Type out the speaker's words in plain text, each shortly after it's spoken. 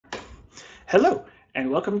Hello,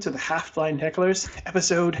 and welcome to the Half-Blind Hecklers,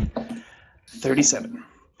 episode 37.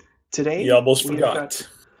 Today, You almost we have forgot. got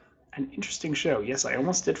an interesting show. Yes, I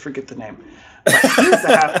almost did forget the name. But here at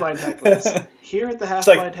the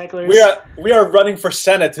Half-Blind Hecklers, We are running for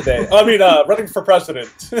Senate today. Running for president.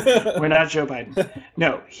 we're not Joe Biden.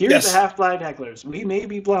 No, here at the Yes. Half-Blind Hecklers, we may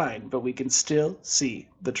be blind, but we can still see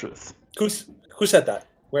the truth. Who said that?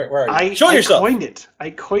 Where are you? I Show yourself. I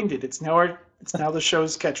coined it. It's now the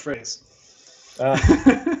show's catchphrase.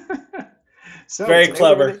 So Very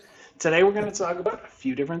clever. Today we're going to talk about a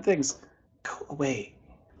few different things. Go away.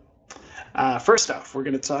 First off, we're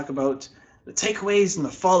going to talk about the takeaways and the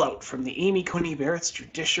fallout from the Amy Coney Barrett's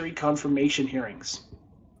judiciary confirmation hearings.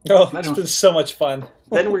 Oh, it's been so much fun.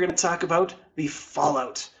 Then we're going to talk about the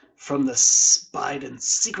fallout from the Biden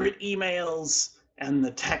secret emails and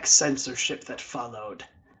the tech censorship that followed.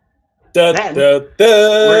 Then we're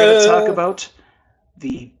going to talk about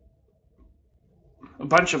a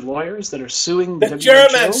bunch of lawyers that are suing the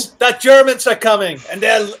Germans. The Germans are coming, and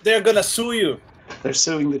they're gonna sue you. They're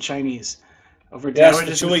suing the Chinese over Yes,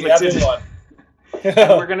 damages they're suing inflicted. everyone.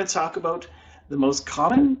 And we're going to talk about the most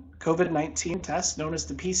common COVID-19 test, known as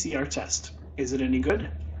the PCR test. Is it any good?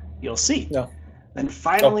 You'll see. No. Then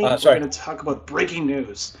finally, we're sorry. going to talk about breaking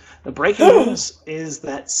news. The breaking news is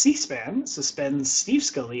that C-SPAN suspends Steve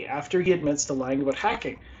Scully after he admits to lying about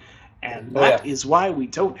hacking. And that is why we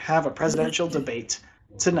don't have a presidential debate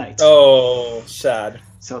tonight. Oh, sad.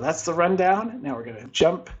 So that's the rundown. Now we're going to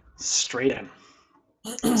jump straight in.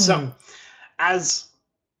 So, as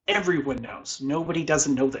everyone knows, nobody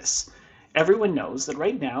doesn't know this. Everyone knows that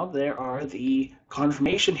right now there are the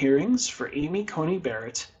confirmation hearings for Amy Coney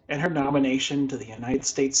Barrett and her nomination to the United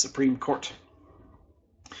States Supreme Court.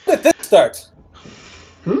 When did this start?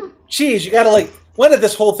 Jeez, you gotta when did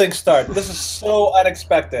this whole thing start? This is so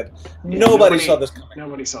unexpected. Nobody saw this coming.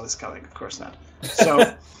 Nobody saw this coming, of course not.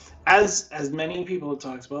 So, as many people have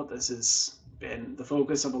talked about, this has been the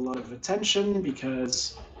focus of a lot of attention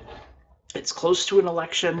because it's close to an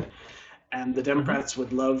election, and the Democrats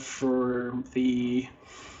would love for the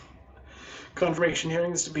confirmation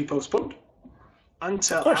hearings to be postponed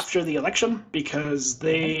until after the election because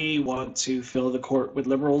they want to fill the court with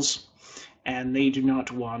liberals, and they do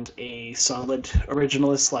not want a solid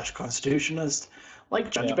originalist / constitutionalist like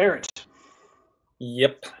Judge Barrett.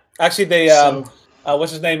 Yep. Actually, they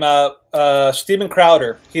what's his name? Steven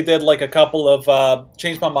Crowder. He did a couple of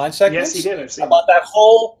Change My Mind segments. Yes, he did. I've seen about that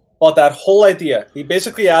whole idea. He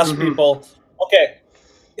basically asked people, okay,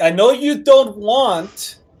 I know you don't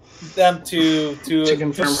want them to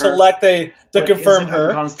select to confirm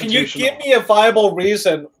her. Can you give me a viable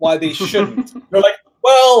reason why they shouldn't? They're like,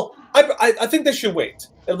 well, I think they should wait.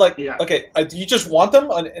 I'm like, okay, you just want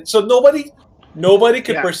them? And so nobody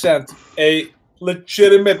could present a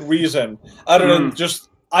legitimate reason other than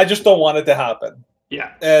I just don't want it to happen.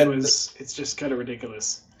 Yeah, and it's just kind of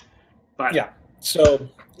ridiculous. But so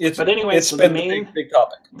it's been a big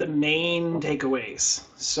topic. The main takeaways.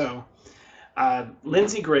 So,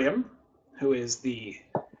 Lindsey Graham, who is the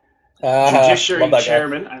Judiciary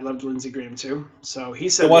Chairman, I loved Lindsey Graham too. So he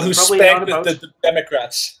said the one who spanked the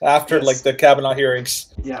Democrats after the Kavanaugh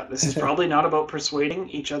hearings. Yeah, this is probably not about persuading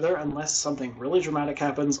each other unless something really dramatic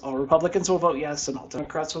happens. All Republicans will vote yes, and all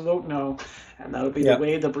Democrats will vote no, and that'll be the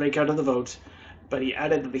way they'll break out of the vote. But he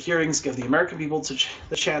added that the hearings give the American people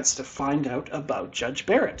the chance to find out about Judge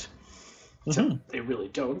Barrett. So they really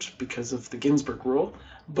don't because of the Ginsburg rule.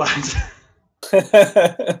 But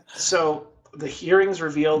so the hearings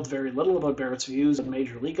revealed very little about Barrett's views on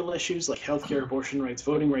major legal issues like healthcare, abortion rights,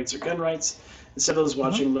 voting rights, or gun rights. Instead, those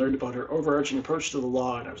watching learned about her overarching approach to the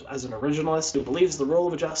law and as an originalist who believes the role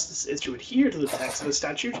of a justice is to adhere to the text of a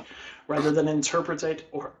statute rather than interpret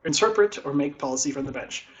or make policy from the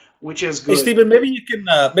bench. Which is good. Hey, Stephen, maybe you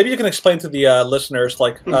can explain to the listeners,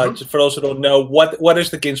 just for those who don't know, what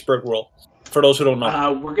is the Ginsburg rule? For those who don't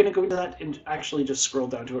know, we're going to go into that and actually just scroll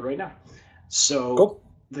down to it right now. So,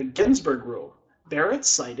 the Ginsburg rule. Barrett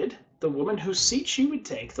cited the woman whose seat she would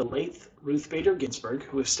take, the late Ruth Bader Ginsburg,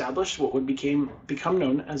 who established what would become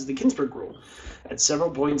known as the Ginsburg rule. At several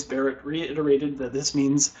points, Barrett reiterated that this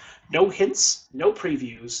means no hints, no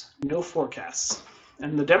previews, no forecasts.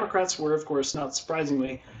 And the Democrats were, of course, not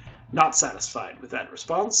surprisingly, not satisfied with that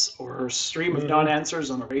response or her stream of non-answers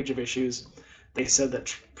on a range of issues. They said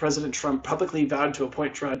that President Trump publicly vowed to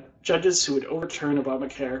appoint judges who would overturn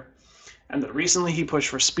Obamacare, and that recently he pushed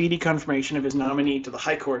for speedy confirmation of his nominee to the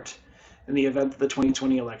High Court in the event that the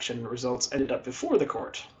 2020 election results ended up before the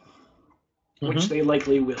court, which they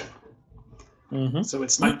likely will. So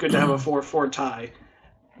it's not good to have a 4-4 tie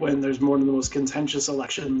when there's one of the most contentious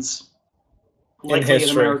elections likely in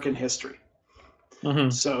American history.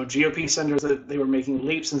 So GOP senators, that they were making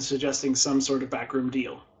leaps and suggesting some sort of backroom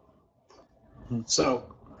deal.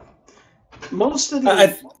 So most of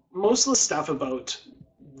the stuff about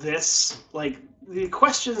this, like the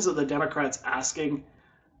questions that the Democrats asking,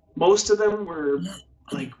 most of them were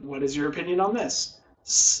like, "What is your opinion on this?"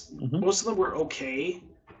 Most of them were okay,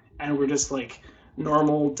 and were just like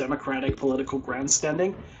normal Democratic political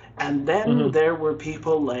grandstanding. And then there were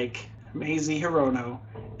people like Mazie Hirono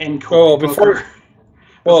and Cory Booker.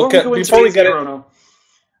 Before we get Hirono,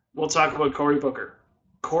 we'll talk about Cory Booker.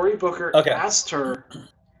 Cory Booker asked her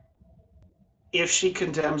if she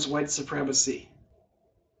condemns white supremacy.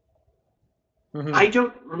 I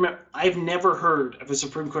don't remember. I've never heard of a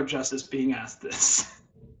Supreme Court justice being asked this.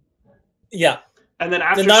 Yeah. And then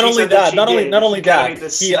after not only that,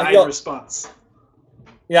 he response.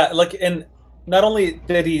 Yeah, like, and not only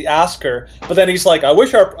did he ask her, but then he's like, "I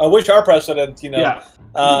wish our president,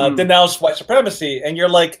 denounced white supremacy," and you're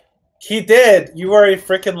like, "He did. You are a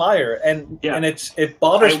freaking liar," and it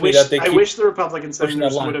bothers me that they. I wish the Republican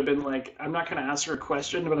senators would have been like, "I'm not going to ask her a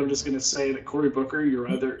question, but I'm just going to say that Cory Booker, you're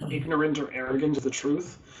either ignorant or arrogant of the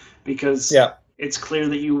truth, because it's clear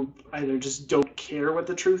that you either just don't care what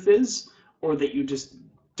the truth is, or that you just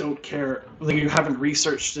don't care, like you haven't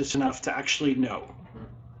researched it enough to actually know."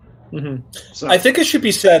 So I think it should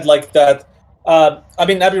be said like that. I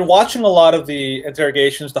mean, I've been watching a lot of the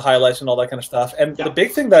interrogations, the highlights, and all that kind of stuff. And the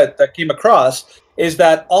big thing that came across is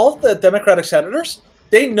that all the Democratic senators,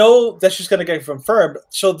 they know that she's going to get confirmed,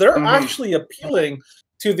 so they're actually appealing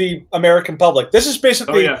to the American public. This is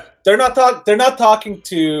basically they're not talking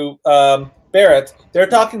to Barrett. They're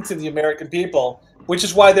talking to the American people, which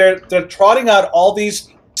is why they're trotting out all these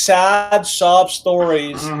sad sob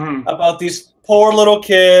stories about these poor little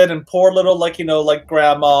kid and poor little like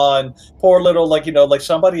grandma and poor little like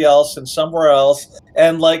somebody else and somewhere else,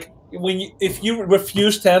 and like if you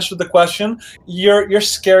refuse to answer the question, you're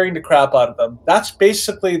scaring the crap out of them. That's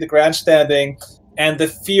basically the grandstanding and the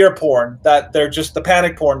fear porn that they're just the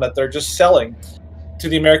panic porn that they're just selling to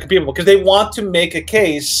the American people, because they want to make a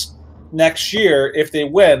case next year if they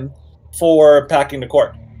win for packing the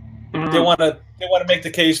court. They want to make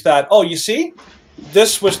the case that, oh, you see,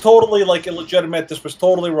 this was totally like illegitimate. This was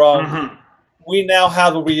totally wrong. We now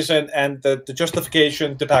have a reason and the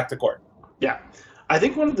justification to pack the court. Yeah. I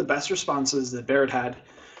think one of the best responses that Barrett had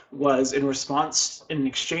was in an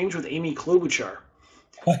exchange with Amy Klobuchar.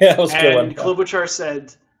 Yeah, that was a good one. And Klobuchar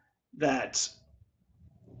said that,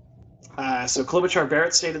 so Klobuchar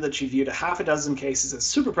Barrett stated that she viewed a half a dozen cases as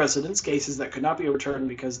super precedents, cases that could not be overturned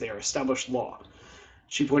because they are established law.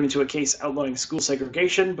 She pointed to a case outlawing school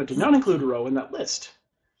segregation, but did not include Roe in that list,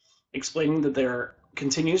 explaining that there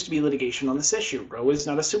continues to be litigation on this issue. Roe is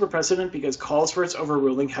not a super precedent because calls for its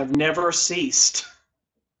overruling have never ceased.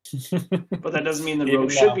 But that doesn't mean that Roe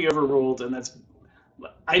should be overruled, and that's...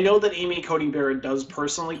 I know that Amy Coney Barrett does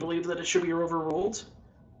personally believe that it should be overruled,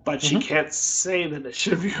 but she can't say that it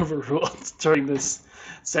should be overruled during this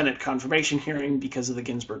Senate confirmation hearing because of the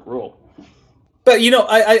Ginsburg rule. But,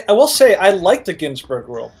 I will say I like the Ginsburg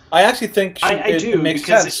rule. I actually think it makes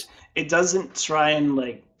sense. It doesn't try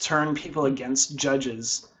and turn people against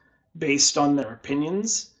judges based on their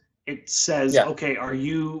opinions. It says, okay, are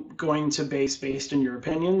you going to based on your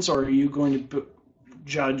opinions, or are you going to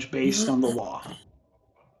judge based on the law?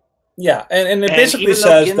 Yeah, and it basically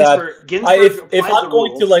says if I'm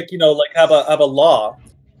going to have a law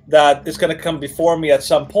that is going to come before me at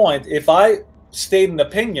some point, if I state an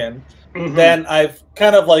opinion, then I've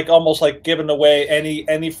kind of almost given away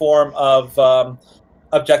any form of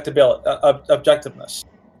objectiveness.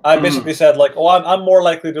 I basically said I'm more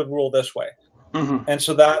likely to rule this way, and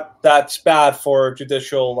so that's bad for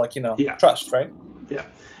judicial trust, right? Yeah,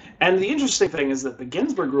 and the interesting thing is that the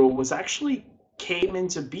Ginsburg rule came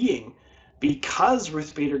into being because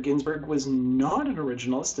Ruth Bader Ginsburg was not an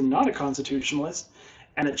originalist and not a constitutionalist,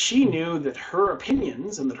 and that she knew that her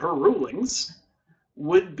opinions and that her rulings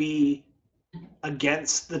would be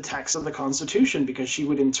against the text of the Constitution, because she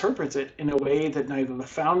would interpret it in a way that neither the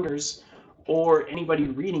founders or anybody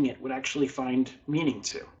reading it would actually find meaning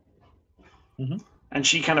to. And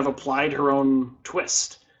she kind of applied her own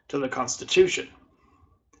twist to the Constitution.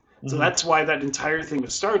 So that's why that entire thing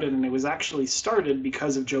was started, and it was actually started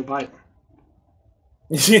because of Joe Biden.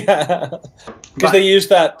 Yeah, because they used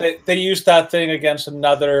that thing against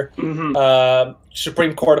another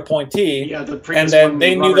Supreme Court appointee, and then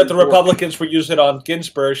they knew that the Republicans were using it on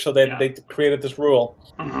Ginsburg, so they created this rule.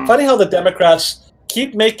 Funny how the Democrats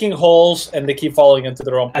keep making holes and they keep falling into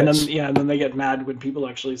their own pits. And then they get mad when people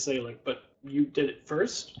actually say but you did it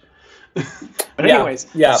first. But anyways,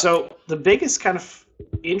 so the biggest kind of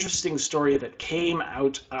interesting story that came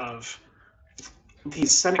out of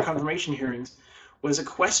these Senate confirmation hearings was a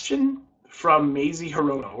question from Mazie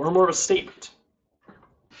Hirono, or more of a statement.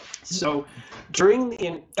 So during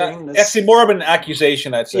this, actually more of an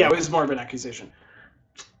accusation, I'd say. Yeah, it was more of an accusation.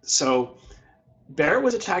 So Barrett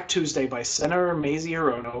was attacked Tuesday by Senator Mazie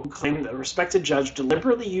Hirono, who claimed that a respected judge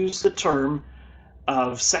deliberately used the term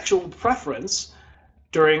of sexual preference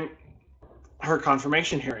during her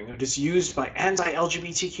confirmation hearing. It is used by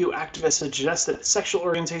anti-LGBTQ activists to suggest that sexual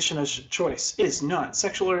orientation is a choice. It is not.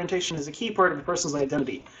 Sexual orientation is a key part of a person's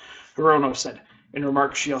identity, Hirono said. In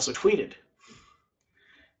remarks, she also tweeted,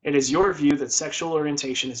 "It is your view that sexual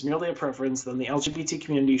orientation is merely a preference, then the LGBT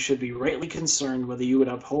community should be rightly concerned whether you would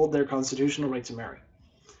uphold their constitutional right to marry."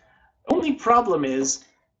 Only problem is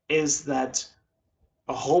that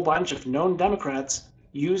a whole bunch of known Democrats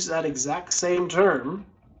use that exact same term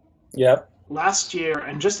last year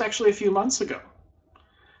and just actually a few months ago.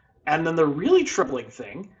 And then the really troubling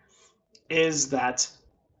thing is that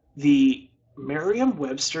the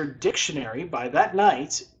Merriam-Webster dictionary, by that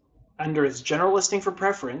night, under its general listing for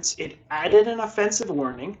preference, it added an offensive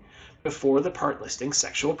warning before the part listing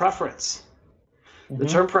sexual preference. The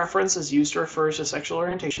term preference, as used to refer to sexual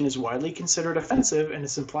orientation, is widely considered offensive, and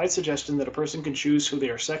its implied suggestion that a person can choose who they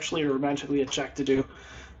are sexually or romantically attracted to.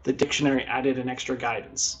 The dictionary added an extra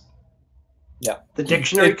guidance. Yeah. The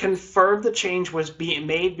dictionary confirmed the change was being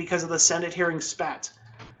made because of the Senate hearing spat.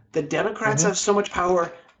 The Democrats have so much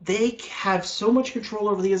power, they have so much control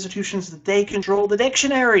over the institutions that they control the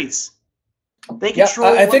dictionaries. They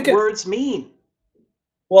control what words mean.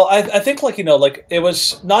 Well, I think, like, it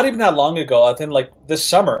was not even that long ago, I think, like, this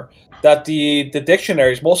summer, that the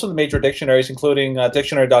dictionaries, most of the major dictionaries, including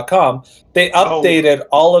dictionary.com, they updated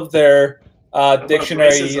all of their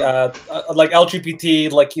dictionary, like LGBT,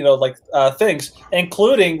 things,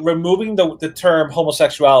 including removing the term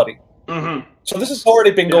homosexuality. So this has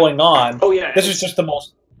already been going on. Oh, yeah. This is just the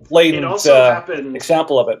most blatant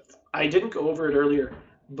example of it. I didn't go over it earlier,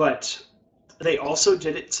 but they also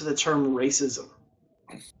did it to the term racism.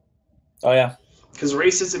 Oh, yeah. Because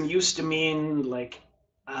racism used to mean, like,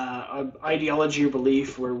 an ideology or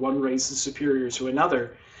belief where one race is superior to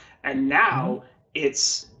another. And now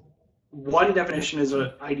it's one definition is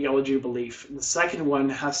an ideology or belief. And the second one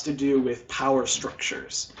has to do with power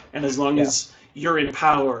structures. And as long as you're in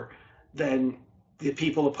power, then the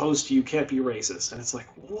people opposed to you can't be racist. And it's like,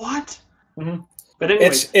 what? But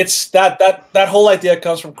anyway, it's that whole idea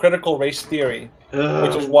comes from critical race theory,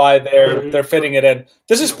 which is why they're fitting it in.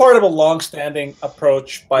 This is part of a long-standing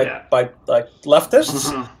approach by like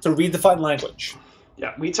leftists to redefine language.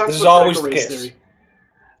 Yeah, we talked about critical race theory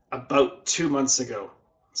about 2 months ago.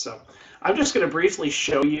 So I'm just going to briefly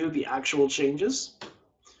show you the actual changes.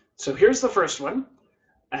 So here's the first one,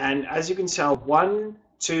 and as you can tell, 1,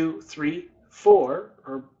 2, 3, 4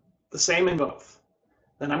 are the same in both.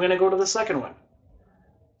 Then I'm going to go to the second one.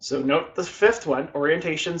 So note the fifth one,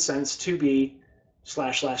 orientation, sense to be /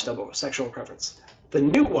 double sexual preference. The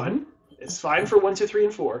new one is fine for 1, 2, 3,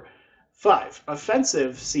 and 4. 5,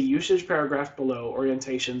 offensive, see usage paragraph below,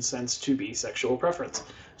 orientation, sense to be sexual preference.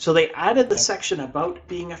 So they added the section about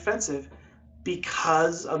being offensive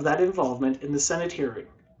because of that involvement in the Senate hearing,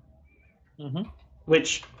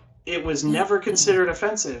 which it was never considered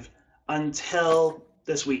offensive until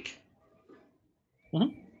this week.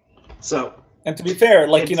 So. And to be fair,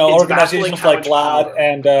 like, organizations like GLAAD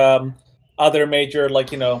and other major,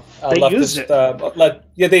 leftist,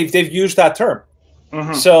 they've used that term.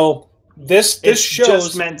 So this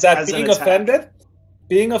shows that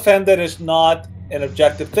being offended is not an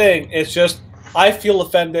objective thing. It's just, I feel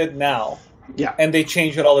offended now. Yeah. And they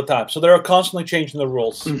change it all the time. So they're constantly changing the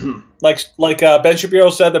rules. Like Ben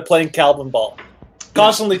Shapiro said, they're playing Calvin ball.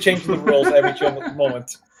 Constantly changing the rules every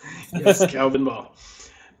moment. Yes, Calvin ball.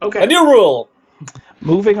 Okay. A new rule.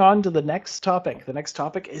 Moving on to the next topic. The next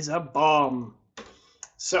topic is a bomb.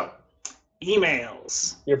 So,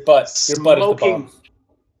 emails. Your butt is the bomb.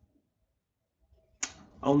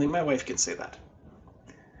 Only my wife can say that.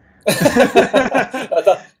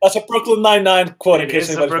 That's a Brooklyn Nine-Nine quote. It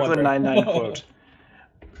is a Brooklyn Nine-Nine quote.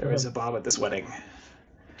 There is a bomb at this wedding.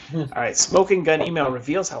 All right, smoking gun email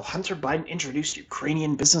reveals how Hunter Biden introduced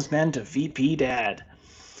Ukrainian businessman to VP dad.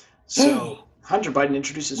 So, Hunter Biden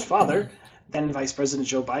introduced his father, then Vice President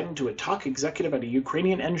Joe Biden, to a top executive at a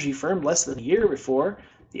Ukrainian energy firm less than a year before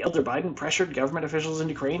the elder Biden pressured government officials in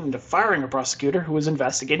Ukraine into firing a prosecutor who was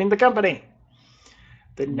investigating the company.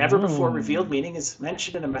 The never-before-revealed meeting is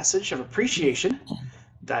mentioned in a message of appreciation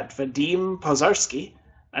that Vadim Pozarsky,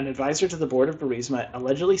 an advisor to the board of Burisma,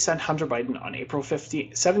 allegedly sent Hunter Biden on April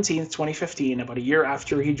 17th, 2015, about a year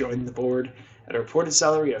after he joined the board, at a reported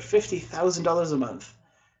salary of $50,000 a month.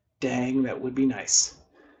 Dang, that would be nice.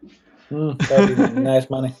 That'd be nice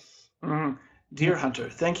money. Dear Hunter,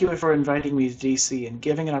 thank you for inviting me to DC and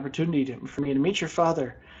giving an opportunity for me to meet your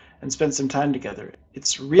father and spend some time together.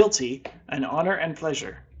 It's realty, an honor and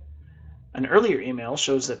pleasure. An earlier email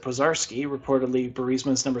shows that Pozarski, reportedly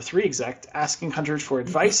Burisma's number 3 exec, asking Hunter for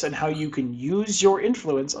advice on how you can use your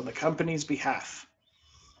influence on the company's behalf.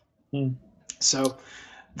 So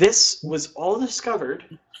this was all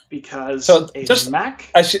discovered because Mac...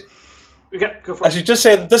 I should just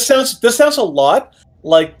say that this sounds a lot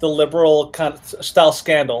like the liberal kind of style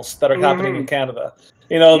scandals that are happening in Canada.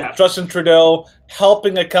 Justin Trudeau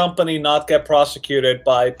helping a company not get prosecuted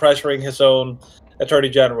by pressuring his own attorney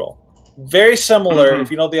general. Very similar,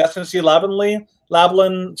 if you know the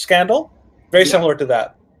SNC-Lavalin scandal, very similar to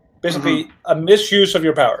that. Basically, a misuse of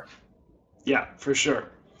your power. Yeah, for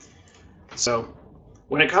sure. So,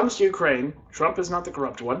 when it comes to Ukraine, Trump is not the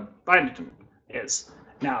corrupt one. Biden is.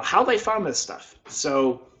 Now, how they found this stuff.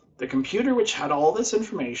 So, the computer which had all this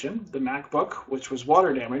information, the MacBook, which was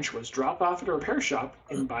water damaged, was dropped off at a repair shop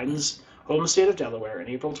in Biden's home state of Delaware in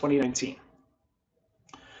April 2019.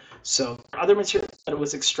 So, other material that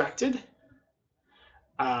was extracted,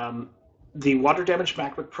 the water damaged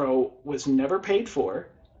MacBook Pro was never paid for,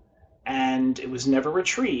 and it was never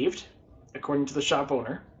retrieved, according to the shop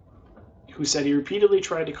owner, who said he repeatedly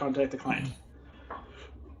tried to contact the client.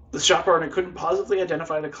 The shop owner couldn't positively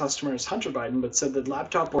identify the customer as Hunter Biden, but said the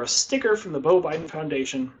laptop bore a sticker from the Beau Biden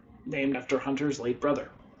Foundation, named after Hunter's late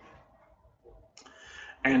brother.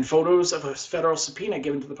 And photos of a federal subpoena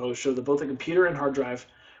given to the Post show that both the computer and hard drive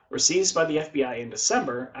were seized by the FBI in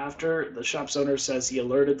December after the shop's owner says he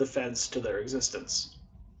alerted the feds to their existence.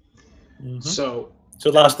 So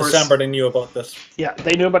last December they knew about this. Yeah,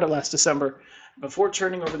 they knew about it last December. Before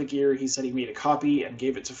turning over the gear, he said he made a copy and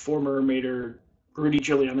gave it to former Mayor Rudy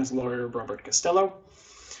Giuliani's lawyer, Robert Costello,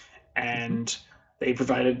 and they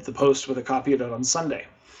provided the Post with a copy of it on Sunday.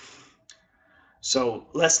 So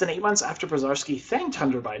less than 8 months after Pozarski thanked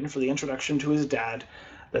Hunter Biden for the introduction to his dad,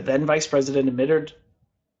 the then vice president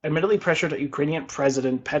admittedly pressured Ukrainian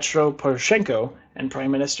President Petro Poroshenko and Prime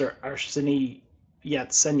Minister Arseniy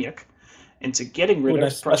Yatsenyuk into getting rid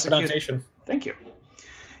of prosecutor. Thank you.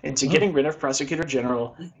 Into getting rid of Prosecutor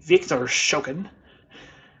General Viktor Shokin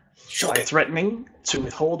by threatening to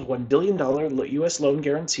withhold $1 billion U.S. loan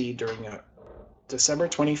guarantee during a December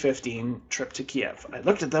 2015 trip to Kiev. I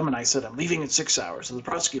looked at them and I said, I'm leaving in 6 hours. And the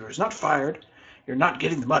prosecutor is not fired. You're not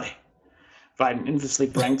getting the money. Biden infamously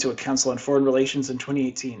bragged to a council on foreign relations in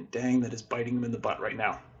 2018. Dang, that is biting him in the butt right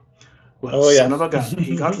now. Well, son of a gun,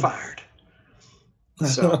 he got fired.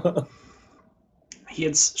 So,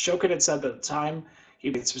 Shokin had said at the time he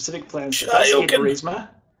made specific plans to investigate Burisma,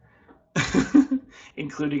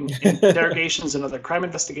 including interrogations and other crime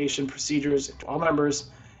investigation procedures to all members,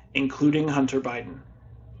 including Hunter Biden.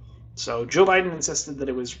 So Joe Biden insisted that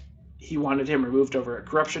he wanted him removed over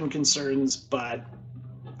corruption concerns, but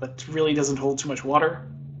that really doesn't hold too much water.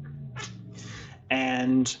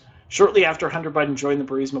 And shortly after Hunter Biden joined the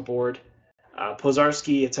Burisma board,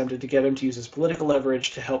 Pozarski attempted to get him to use his political leverage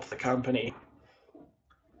to help the company.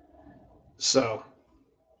 So,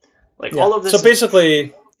 all of this. So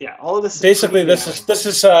basically, all of this. Basically, this is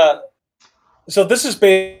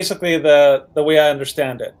basically the way I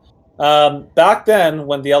understand it. Back then,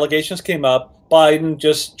 when the allegations came up,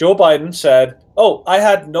 Joe Biden said, "Oh, I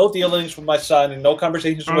had no dealings with my son and no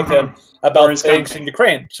conversations with him about things in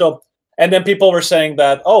Ukraine." So, and then people were saying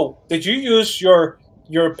that, "Oh, did you use your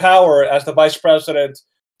power as the vice president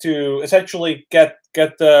to essentially get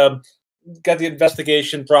the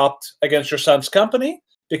investigation dropped against your son's company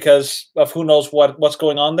because of who knows what's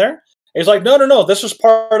going on there?" He's like, no, this was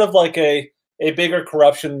part of like a bigger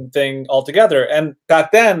corruption thing altogether. And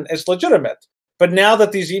back then, it's legitimate. But now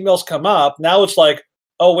that these emails come up, now it's like,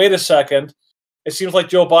 oh, wait a second. It seems like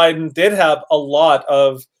Joe Biden did have a lot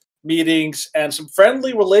of meetings and some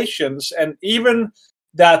friendly relations, and even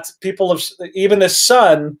that even his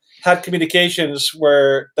son had communications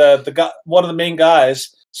where the guy, one of the main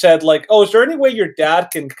guys, said like, "Oh, is there any way your dad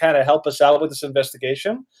can kind of help us out with this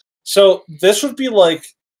investigation?" So this would be like,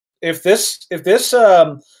 if this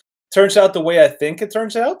turns out the way I think it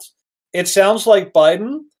turns out, it sounds like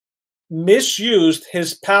Biden misused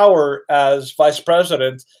his power as vice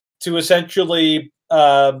president to essentially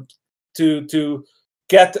to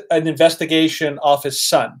get an investigation off his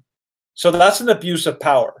son. So that's an abuse of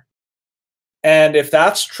power. And if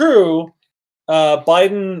that's true,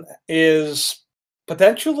 Biden is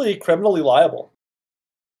potentially criminally liable.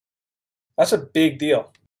 That's a big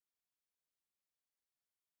deal.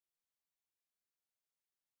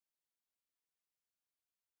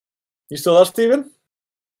 You still up, Steven?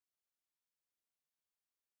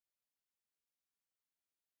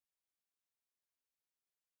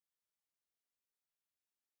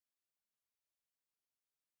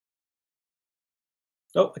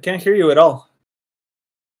 Oh, I can't hear you at all.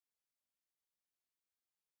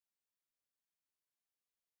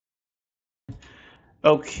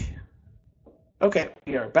 Okay. Okay,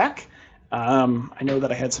 we are back. I know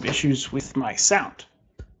that I had some issues with my sound,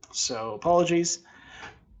 so apologies.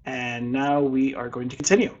 And now we are going to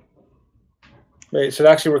continue. Wait, is it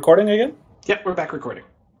actually recording again? Yep, we're back recording.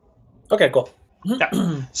 Okay, cool.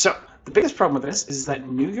 Yeah. So the biggest problem with this is that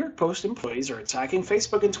New York Post employees are attacking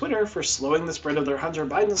Facebook and Twitter for slowing the spread of their Hunter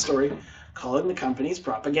Biden story, calling the companies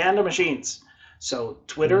propaganda machines. So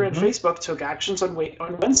Twitter and Facebook took actions on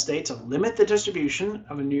Wednesday to limit the distribution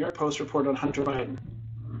of a New York Post report on Hunter Biden.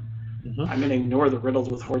 I'm going to ignore the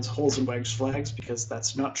riddled with holes and wagged flags because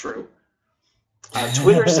that's not true.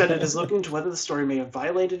 Twitter said it is looking to whether the story may have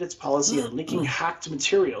violated its policy of leaking hacked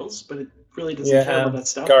materials, but it really doesn't care about that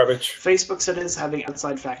stuff. Garbage. Facebook said it is having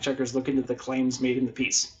outside fact checkers look into the claims made in the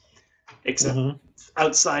piece. Except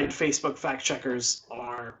outside Facebook fact checkers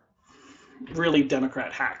are really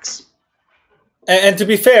Democrat hacks. And to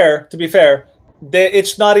be fair,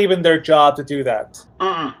 it's not even their job to do that.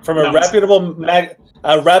 From a reputable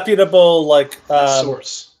like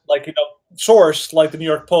source, source like the New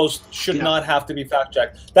York Post should not have to be fact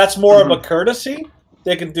checked. That's more of a courtesy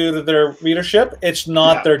they can do to their readership. It's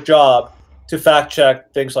not their job to fact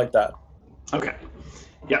check things like that. Okay.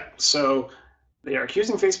 Yeah. So they are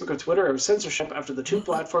accusing Facebook and Twitter of censorship after the two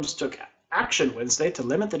platforms took action Wednesday to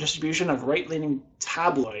limit the distribution of right-leaning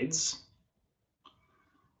tabloids.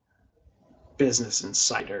 Business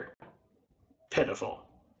Insider. Pitiful.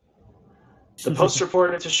 The Post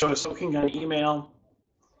reported to show a smoking gun email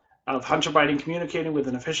of Hunter Biden communicating with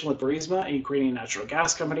an official at Burisma, a Ukrainian natural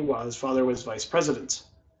gas company, while his father was vice president.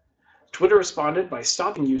 Twitter responded by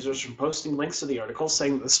stopping users from posting links to the article,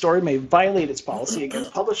 saying that the story may violate its policy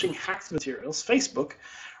against publishing hacked materials. Facebook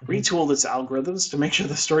retooled its algorithms to make sure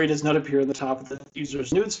the story does not appear at the top of the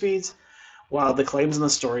user's news feeds, while the claims in the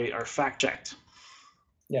story are fact-checked.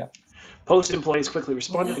 Yeah. Post employees quickly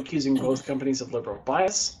responded, accusing both companies of liberal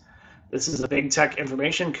bias. This is a big tech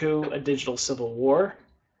information coup, a digital civil war.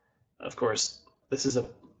 Of course, this is a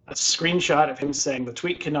screenshot of him saying the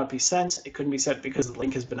tweet cannot be sent. It couldn't be sent because the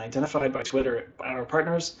link has been identified by Twitter, by our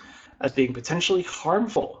partners, as being potentially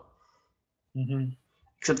harmful.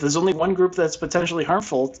 Except there's only one group that's potentially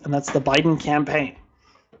harmful, and that's the Biden campaign.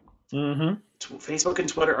 Facebook and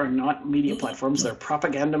Twitter are not media platforms. They're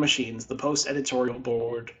propaganda machines, the Post editorial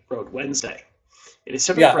board wrote Wednesday. It is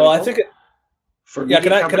simply critical I think for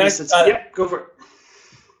media companies. Go for it.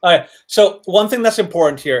 All right. So one thing that's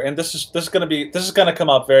important here, and this is going to come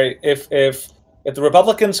up if the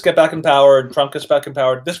Republicans get back in power and Trump gets back in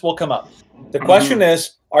power, this will come up. The question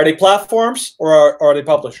is, are they platforms or are they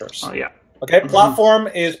publishers? Oh yeah. Okay. Platform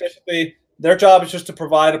is basically their job is just to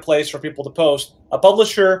provide a place for people to post. A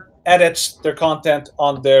publisher edits their content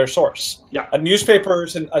on their source. Yeah. A newspaper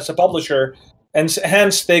as a publisher, and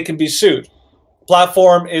hence they can be sued.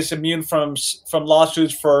 Platform is immune from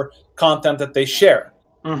lawsuits for content that they share.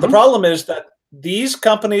 The problem is that these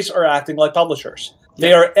companies are acting like publishers.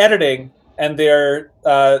 They are editing and they're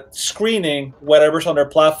screening whatever's on their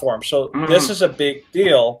platform. So this is a big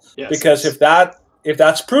deal because if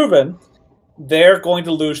that's proven, they're going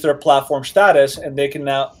to lose their platform status and they can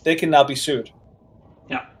now be sued.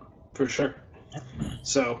 Yeah, for sure.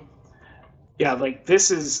 So yeah, like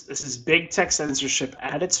this is big tech censorship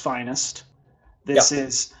at its finest. This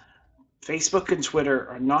is Facebook and Twitter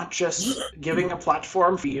are not just giving a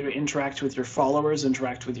platform for you to interact with your followers,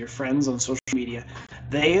 interact with your friends on social media.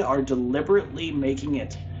 They are deliberately making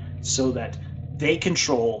it so that they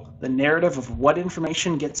control the narrative of what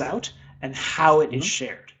information gets out and how it is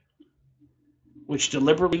shared, which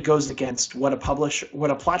deliberately goes against what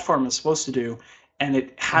a platform is supposed to do, and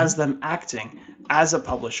it has them acting as a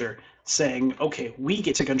publisher, saying, okay, we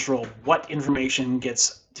get to control what information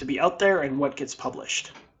gets to be out there and what gets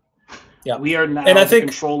published. Yeah, we are now the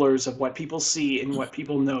controllers of what people see and what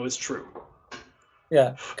people know is true.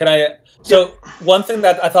 Yeah, So one thing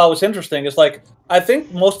that I thought was interesting is I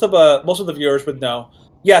think most of the viewers would know.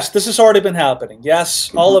 Yes, this has already been happening.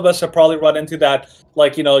 Yes, all of us have probably run into that.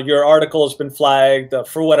 Your article has been flagged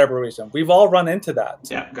for whatever reason. We've all run into that.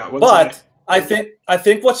 Yeah, but I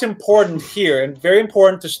think what's important here and very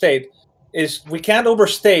important to state is we can't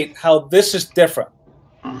overstate how this is different.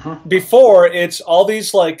 Before, it's all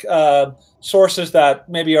these sources that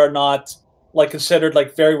maybe are not like considered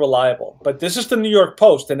like very reliable. But this is the New York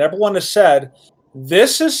Post, and everyone has said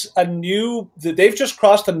this is a new. They've just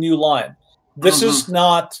crossed a new line. This is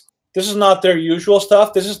not. This is not their usual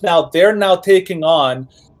stuff. This is now they're now taking on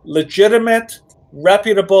legitimate,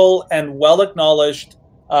 reputable, and well acknowledged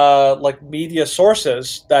like media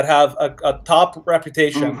sources that have a top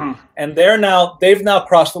reputation, and they've now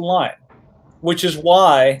crossed the line, which is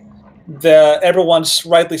why everyone's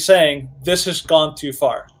rightly saying this has gone too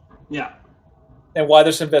far. Yeah. And why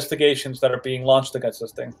there's investigations that are being launched against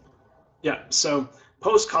this thing. Yeah, so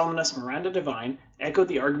Post columnist Miranda Devine echoed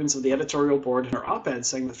the arguments of the editorial board in her op-ed,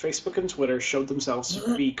 saying that Facebook and Twitter showed themselves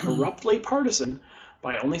to be corruptly partisan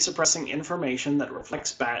by only suppressing information that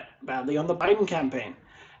reflects badly on the Biden campaign.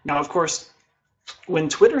 Now, of course, when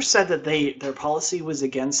Twitter said that their policy was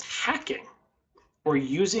against hacking or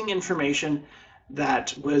using information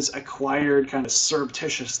that was acquired kind of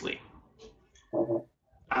surreptitiously,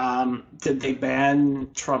 did they ban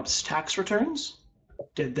Trump's tax returns?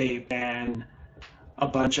 Did they ban a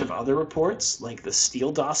bunch of other reports, like the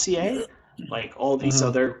Steele dossier, like all these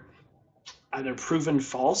other either proven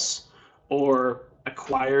false or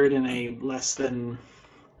acquired in a less than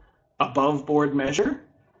above board measure?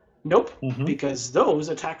 Nope, because those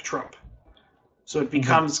attack Trump. So it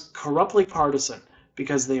becomes corruptly partisan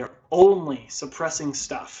because they are only suppressing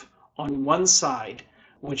stuff on one side,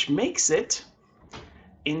 which makes it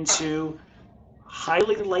into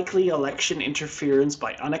highly likely election interference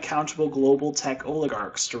by unaccountable global tech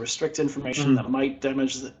oligarchs to restrict information that might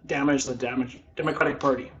damage the Democratic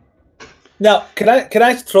Party. Now, can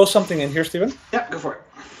I throw something in here, Stephen? Yeah, go for it.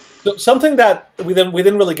 So something that we didn't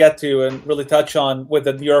really get to and really touch on with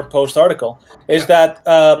the New York Post article is that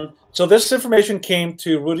so this information came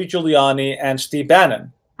to Rudy Giuliani and Steve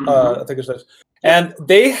Bannon, I think it says, and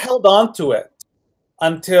they held on to it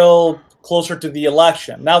until closer to the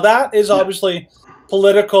election. Now that is obviously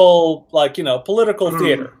political, political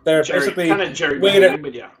theater. They're basically kind of waiting.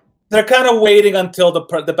 But they're kind of waiting until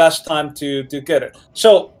the best time to get it.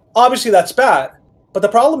 So obviously that's bad. But the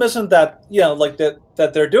problem isn't that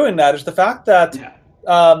that they're doing that. Is the fact that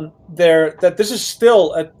that this is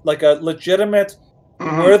still a legitimate,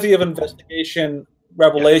 worthy of investigation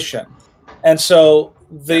revelation, and so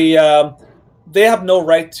they have no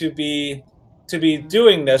right to be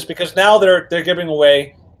doing this because now they're giving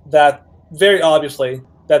away that very obviously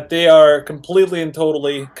that they are completely and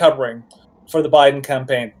totally covering for the Biden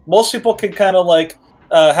campaign. Most people can kind of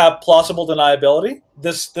have plausible deniability.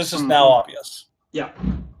 This is now obvious. Yeah.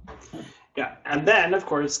 Yeah. And then, of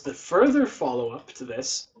course, the further follow-up to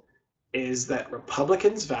this is that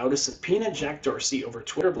Republicans vow to subpoena Jack Dorsey over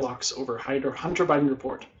Twitter blocks over Hunter Biden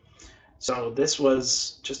report. So this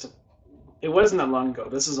was it wasn't that long ago.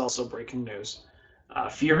 This is also breaking news.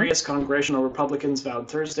 Furious congressional Republicans vowed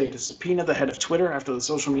Thursday to subpoena the head of Twitter after the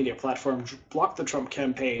social media platform blocked the Trump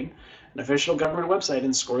campaign, an official government website,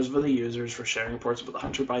 and scores of other users for sharing reports about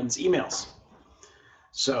Hunter Biden's emails.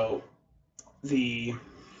 So in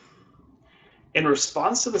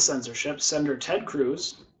response to the censorship, Senator Ted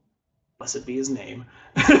Cruz, blessed be his name.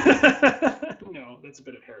 No, that's a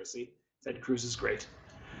bit of heresy. Ted Cruz is great.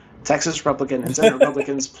 Texas Republican and Senate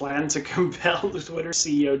Republicans plan to compel the Twitter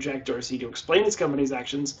CEO Jack Dorsey to explain his company's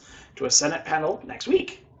actions to a Senate panel next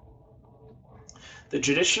week. The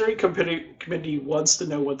Judiciary Committee wants to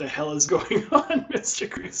know what the hell is going on, Mr.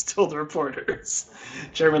 Cruz told reporters.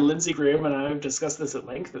 Chairman Lindsey Graham and I have discussed this at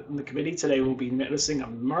length, and the committee today will be noticing a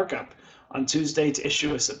markup on Tuesday to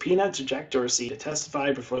issue a subpoena to Jack Dorsey to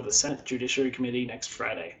testify before the Senate Judiciary Committee next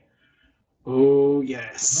Friday. Oh,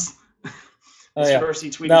 yes. Mr. Dorsey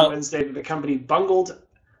tweeted Wednesday that the company bungled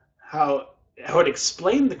how it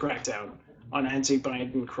explained the crackdown on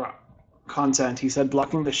anti-Biden content. He said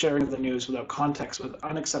blocking the sharing of the news without context was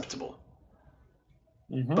unacceptable.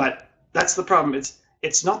 But that's the problem.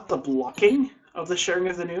 It's not the blocking of the sharing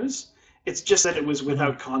of the news. It's just that it was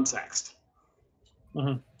without context.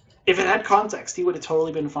 If it had context, he would have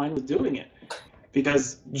totally been fine with doing it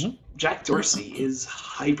because Jack Dorsey is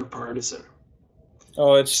hyper partisan.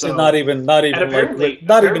 Oh, it's not even hiding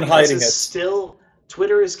it.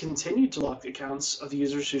 Twitter has continued to lock the accounts of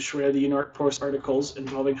users who share the New York Post articles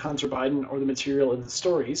involving Hunter Biden or the material in the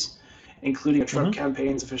stories, including a Trump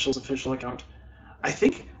campaign's official account. I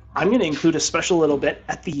think I'm going to include a special little bit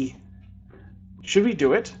at the. Should we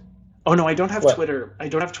do it? Oh no, I don't have Twitter. I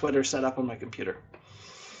don't have Twitter set up on my computer.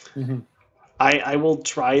 I will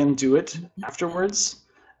try and do it afterwards,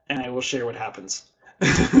 and I will share what happens.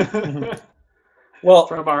 Well,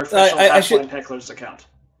 from our official Hecklers account.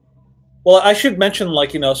 Well, I should mention,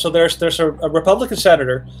 so there's a Republican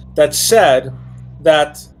senator that said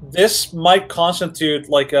that this might constitute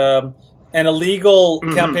an illegal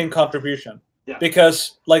campaign contribution. Yeah.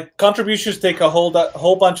 Because like contributions take a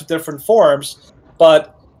whole bunch of different forms,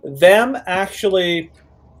 but them actually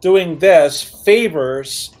doing this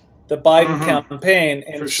favors the Biden campaign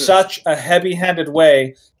in such a heavy-handed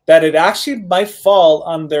way that it actually might fall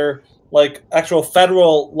under like actual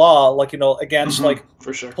federal law, like, you know, against like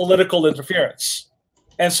political interference.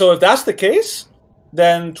 And so if that's the case,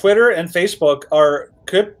 then Twitter and Facebook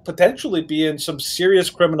could potentially be in some serious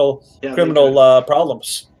criminal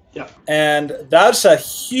problems. Yeah. And that's a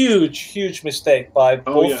huge mistake by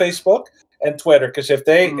both Facebook and Twitter, because if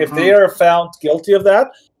they are found guilty of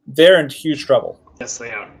that, they're in huge trouble. Yes,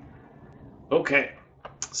 they are. Okay.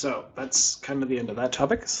 So that's kind of the end of that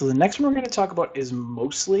topic. So the next one we're going to talk about is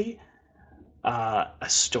mostly a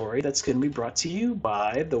story that's going to be brought to you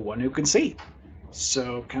by the one who can see.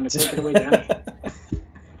 So kind of take it away, Danny.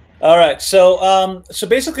 All right. So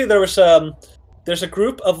basically there's a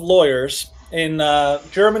group of lawyers in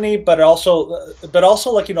Germany, but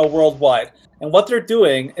also like, you know, worldwide. And what they're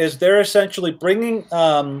doing is they're essentially bringing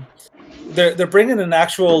they're bringing an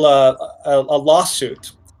actual a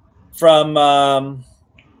lawsuit from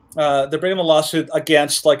they're bringing a lawsuit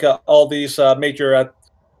against like all these major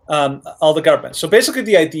all the governments. So basically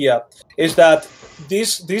the idea is that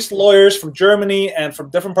these lawyers from Germany and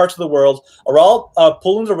from different parts of the world are all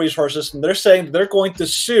pooling their resources, and they're saying they're going to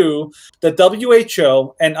sue the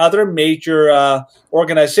WHO and other major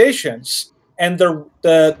organizations. And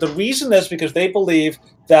the reason is because they believe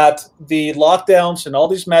that the lockdowns and all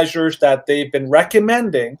these measures that they've been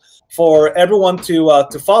recommending for everyone to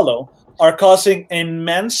follow are causing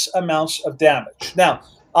immense amounts of damage. Now,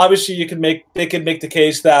 obviously, they can make the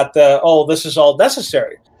case that this is all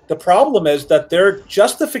necessary. The problem is that their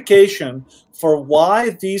justification for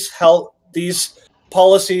why these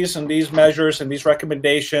policies and these measures and these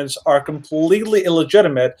recommendations are completely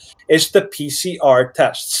illegitimate is the PCR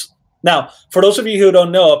tests. Now, for those of you who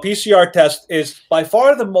don't know, a PCR test is by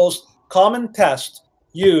far the most common test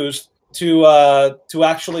used to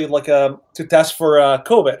actually to test for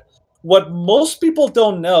COVID. What most people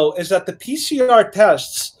don't know is that the PCR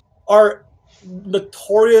tests are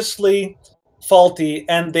notoriously faulty,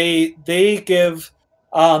 and they give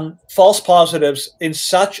false positives in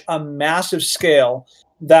such a massive scale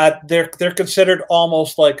that they're considered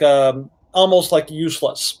almost like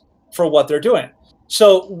useless for what they're doing.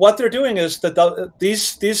 So what they're doing is that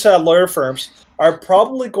these lawyer firms are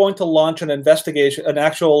probably going to launch an investigation, an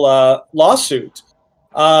actual lawsuit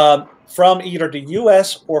from either the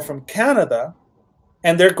U.S. or from Canada,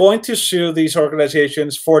 and they're going to sue these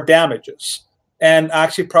organizations for damages, and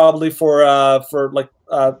actually probably for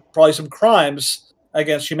probably some crimes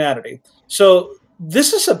against humanity. So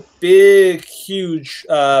this is a big, huge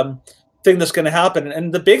thing that's going to happen.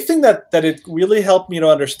 And the big thing that it really helped me to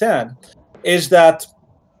understand is that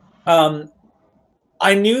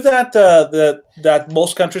I knew that that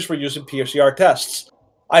most countries were using PCR tests.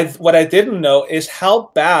 What I didn't know is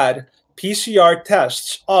how bad PCR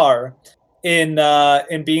tests are in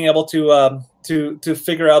being able to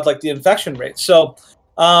figure out like the infection rate. So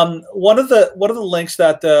one of the links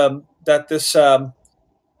that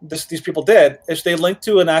these people did is they linked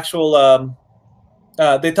to an actual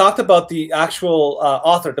they talked about the actual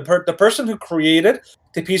author, the person who created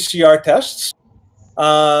the PCR tests.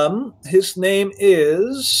 His name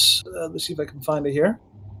is let's see if I can find it here.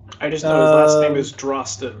 I just know his last name is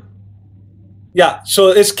Drosten. Yeah, so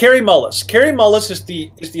it's Kary Mullis. Kary Mullis is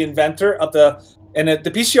the inventor of the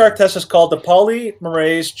PCR test is called the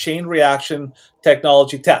polymerase chain reaction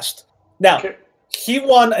technology test. Now, he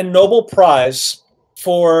won a Nobel Prize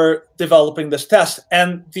for developing this test.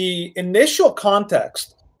 And the initial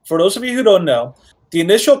context, for those of you who don't know, the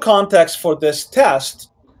initial context for this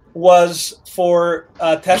test was for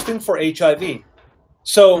testing for HIV.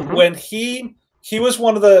 So when he was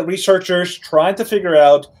one of the researchers trying to figure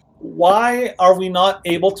out why are we not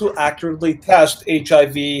able to accurately test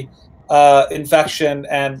HIV infection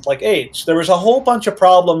and like AIDS. There was a whole bunch of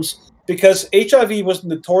problems because HIV was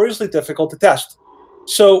notoriously difficult to test.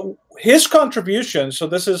 So his contribution, so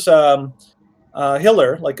this is Kary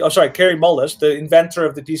Mullis, the inventor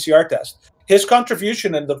of the PCR test. His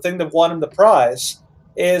contribution and the thing that won him the prize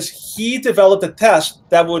is he developed a test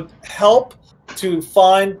that would help to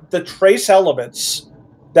find the trace elements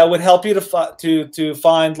that would help you to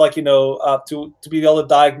find to be able to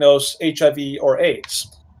diagnose HIV or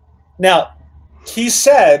AIDS. Now, he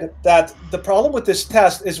said that the problem with this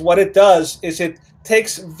test is what it does is it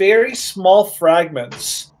takes very small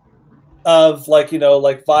fragments of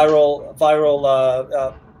viral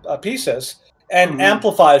pieces, and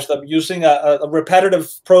amplifies them using a repetitive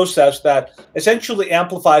process that essentially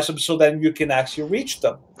amplifies them so then you can actually reach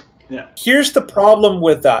them. Yeah. Here's the problem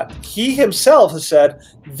with that. He himself has said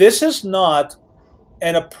this is not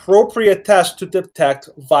an appropriate test to detect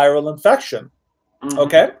viral infection.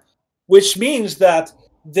 Okay? Which means that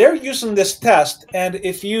they're using this test, and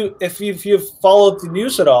if you've followed the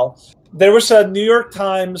news at all, there was a New York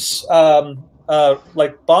Times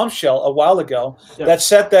like bombshell a while ago that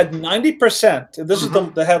said that 90%, and this is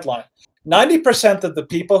the headline, 90% of the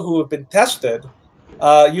people who have been tested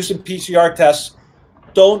using PCR tests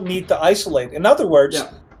don't need to isolate. In other words,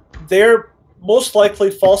 they're most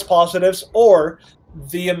likely false positives, or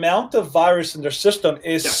the amount of virus in their system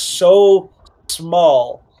is so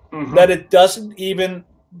small that it doesn't even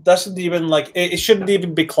like it shouldn't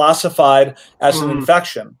even be classified as an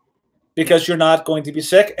infection, because you're not going to be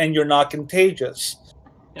sick and you're not contagious.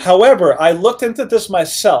 However, I looked into this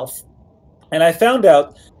myself, and I found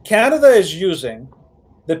out Canada is using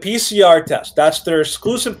the PCR test. That's their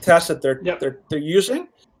exclusive test that they're using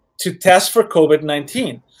to test for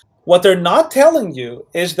COVID-19. What they're not telling you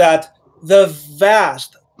is that the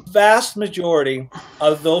vast majority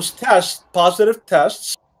of those tests, positive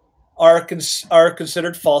tests, are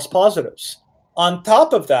considered false positives. On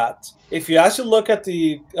top of that, if you actually look at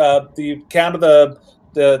the Canada,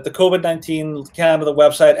 the COVID-19 Canada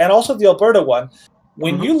website, and also the Alberta one,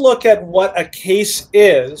 when you look at what a case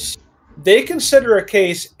is, they consider a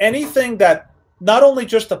case anything that not only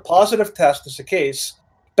just a positive test is a case,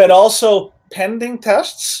 but also pending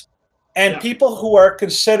tests and people who are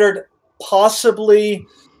considered possibly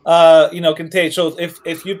contagious. So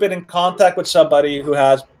if you've been in contact with somebody who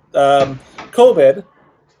has COVID,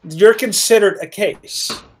 you're considered a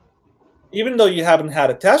case. Even though you haven't had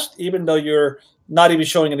a test, even though you're not even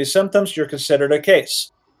showing any symptoms, you're considered a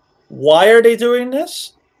case. Why are they doing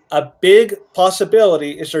this? A big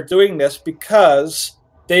possibility is they're doing this because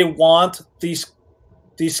they want these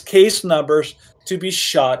case numbers to be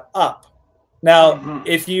shot up. Now,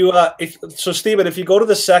 Stephen, if you go to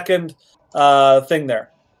the second thing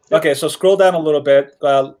there, okay, so scroll down a little bit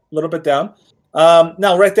down.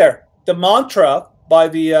 Now, right there, the mantra by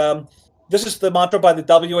the this is the mantra by the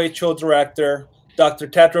WHO director, Dr.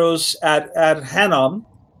 Tedros Adhanom.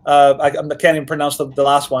 I can't even pronounce the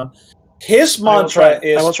last one. His mantra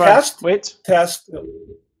is test.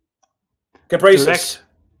 Gebreyesus.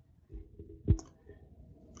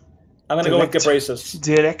 I'm going to go with Gebreyesus.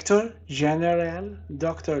 Director General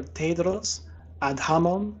Dr. Tedros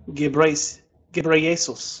Adhanom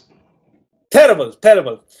Ghebreyesus.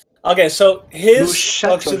 Terrible. Okay, so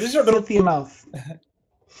so these are the mouth.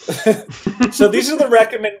 So these are the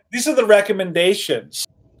recommendations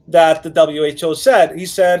that the WHO said. He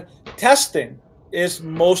said testing is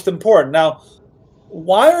most important. Now,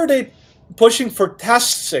 why are they pushing for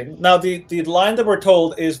testing? Now, the line that we're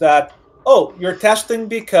told is that, oh, you're testing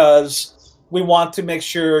because we want to make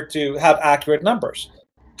sure to have accurate numbers.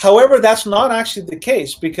 However, that's not actually the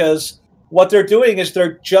case, because what they're doing is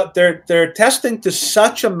they're testing to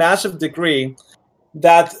such a massive degree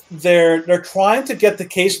that they're trying to get the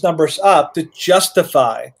case numbers up to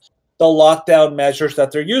justify the lockdown measures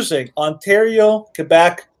that they're using. Ontario,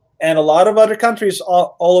 Quebec, and a lot of other countries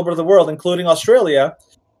all over the world, including Australia,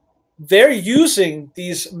 they're using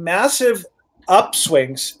these massive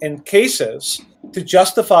upswings in cases to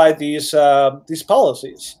justify these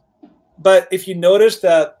policies. But if you notice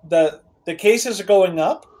that the cases are going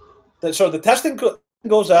up, so the testing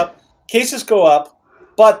goes up, cases go up,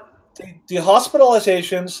 but the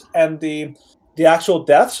hospitalizations and the actual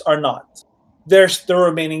deaths are not. They're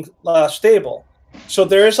remaining stable. So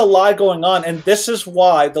there is a lie going on, and this is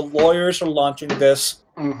why the lawyers are launching this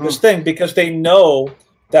thing, because they know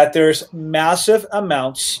that there's massive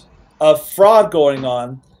amounts of fraud going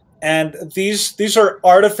on, and these are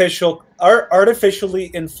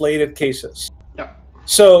artificially inflated cases. Yeah.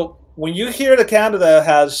 So when you hear that Canada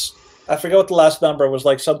has, I forget what the last number was,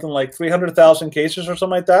 like something like 300,000 cases or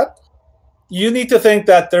something like that, you need to think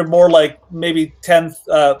that they're more like maybe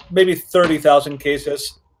 30,000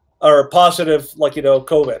 cases are positive, like,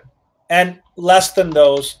 COVID, and less than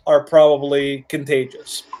those are probably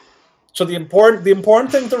contagious. So the important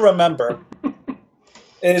thing to remember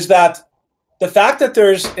is that the fact that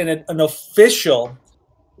there's an official,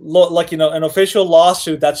 an official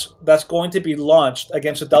lawsuit that's going to be launched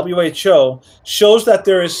against the WHO shows that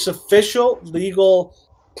there is sufficient legal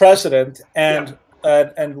precedent and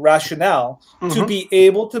rationale to be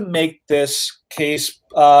able to make this case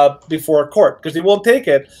before a court, because they won't take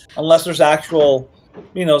it unless there's actual,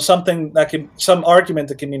 some argument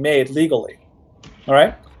that can be made legally. All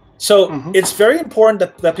right. So it's very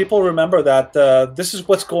important that people remember that this is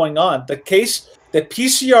what's going on. The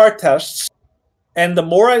PCR tests, and the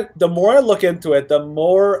more I look into it, the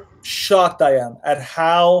more shocked I am at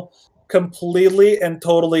how completely and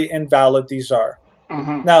totally invalid these are.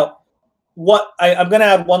 Now, I'm going to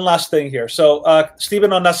add one last thing here. So,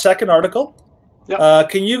 Stephen, on that second article,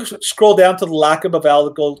 can you scroll down to the lack of a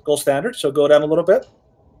valid gold standard? So go down a little bit.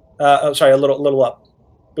 Sorry, a little up,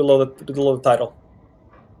 below the title.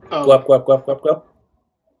 Oh. Go up.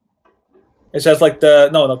 It says like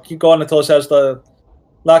no, keep going until it says the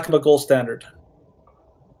lack of a gold standard.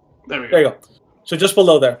 There you go. So just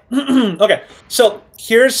below there. Okay. So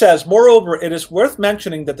here it says, moreover, it is worth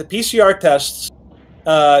mentioning that the PCR tests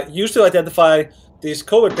used to identify these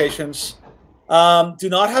COVID patients do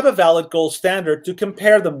not have a valid gold standard to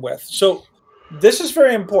compare them with. So this is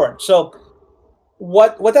very important. So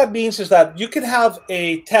what that means is that you can have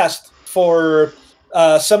a test for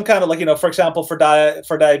some kind of, like, for example, for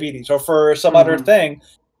diabetes or for some other thing,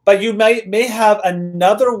 but you may have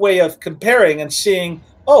another way of comparing and seeing,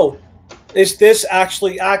 oh, is this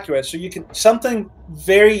actually accurate? So you can something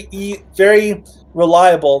very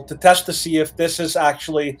reliable to test to see if this is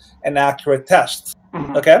actually an accurate test.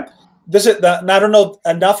 Okay, I don't know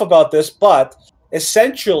enough about this, but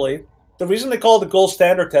essentially the reason they call it the gold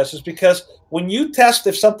standard test is because when you test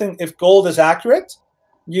if gold is accurate,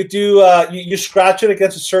 you do you scratch it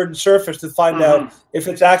against a certain surface to find out if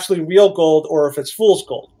it's actually real gold or if it's fool's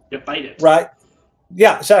gold. You bite it, right?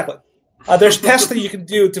 Yeah, exactly. There's tests that you can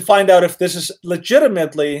do to find out if this is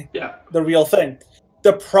legitimately the real thing.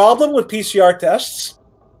 The problem with PCR tests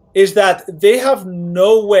is that they have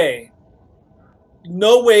no way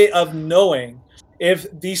of knowing if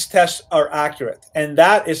these tests are accurate. And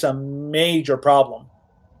that is a major problem.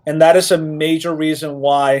 And that is a major reason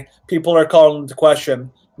why people are calling into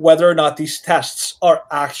question whether or not these tests are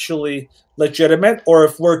actually legitimate, or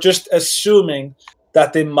if we're just assuming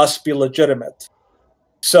that they must be legitimate.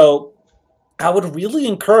 So I would really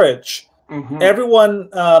encourage everyone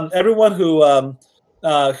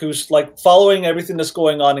who's like following everything that's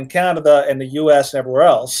going on in Canada and the US and everywhere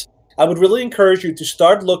else, I would really encourage you to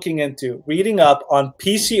start looking into reading up on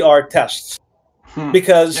PCR tests,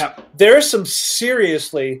 because there are some serious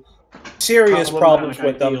problems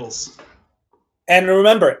with them. And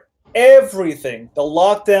remember, everything, the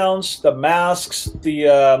lockdowns, the masks,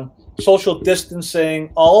 the social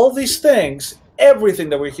distancing, all of these things, everything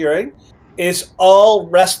that we're hearing is all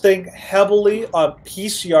resting heavily on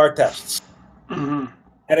PCR tests. And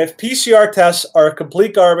if PCR tests are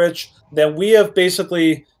complete garbage, then we have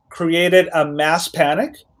basically created a mass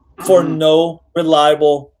panic for no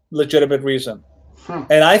reliable, legitimate reason.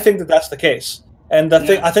 And I think that that's the case. And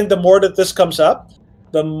I think the more that this comes up,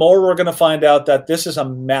 the more we're going to find out that this is a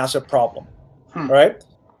massive problem, right?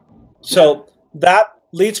 So that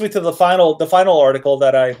leads me to the final article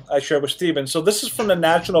that I shared with Stephen. So this is from the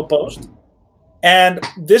National Post. And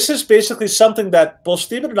this is basically something that both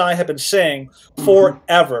Stephen and I have been saying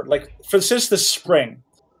forever, since the spring.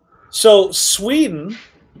 So Sweden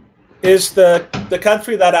is the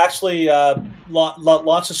country that actually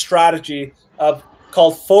launched a strategy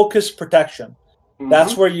called focus protection.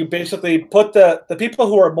 That's where you basically put the people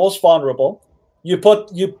who are most vulnerable, you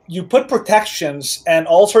put protections and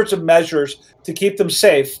all sorts of measures to keep them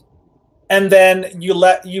safe, and then you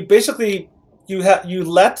let the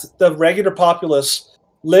regular populace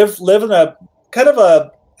live in a kind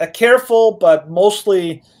of a careful, but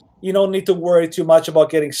mostly you don't need to worry too much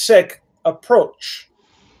about getting sick approach.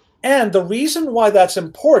 And the reason why that's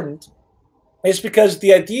important is because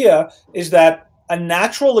the idea is that a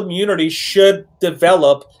natural immunity should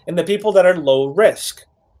develop in the people that are low risk,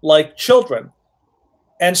 like children.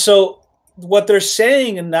 And so what they're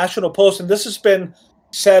saying in National Post, and this has been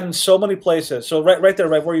said in so many places. So right there,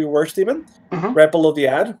 right where you were, Stephen, right below the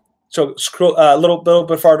ad. So scroll a little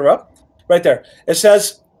bit farther up, right there. It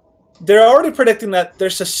says they're already predicting that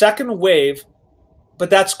there's a second wave, but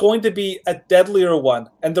that's going to be a deadlier one.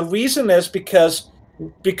 And the reason is because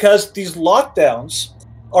these lockdowns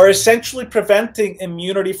are essentially preventing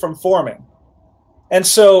immunity from forming. And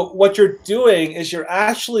so what you're doing is you're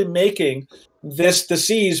actually making this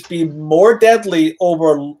disease be more deadly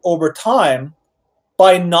over time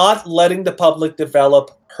by not letting the public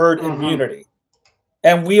develop herd immunity.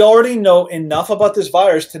 And we already know enough about this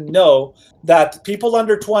virus to know that people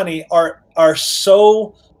under 20 are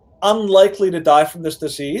so unlikely to die from this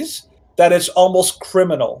disease that it's almost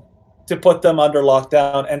criminal to put them under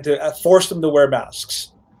lockdown and to force them to wear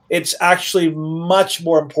masks. It's actually much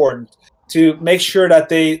more important to make sure that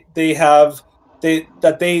they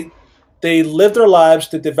they live their lives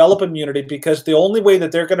to develop immunity, because the only way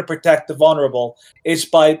that they're going to protect the vulnerable is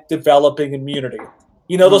by developing immunity.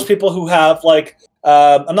 You know, those people who have like,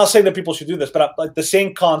 I'm not saying that people should do this, but like the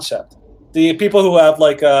same concept. The people who have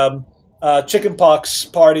like chicken pox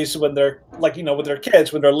parties when they're like, you know, with their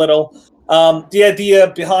kids when they're little. The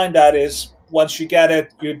idea behind that is once you get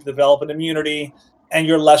it, you develop an immunity, and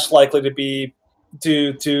you're less likely to be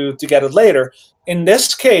to get it later. In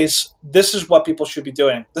this case, this is what people should be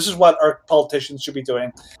doing. This is what our politicians should be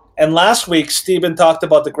doing. And last week, Stephen talked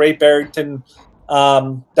about the Great Barrington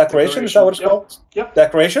Declaration. Is that what it's called? Yep.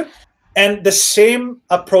 Declaration. And the same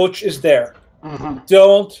approach is there.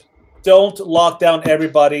 Don't lock down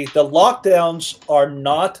everybody. The lockdowns are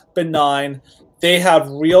not benign. They have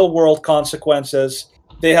real world consequences.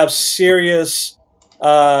 They have serious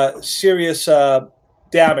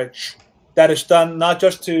damage that is done not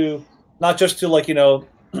just to like, you know,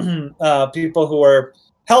 people who are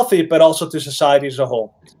healthy, but also to society as a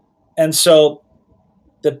whole. And so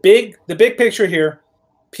the big picture here,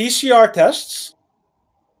 PCR tests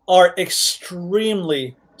are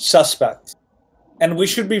extremely suspect, and we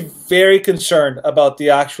should be very concerned about the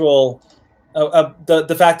actual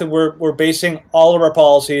the fact that we're basing all of our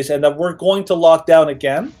policies, and that we're going to lock down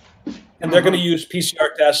again, and they're going to use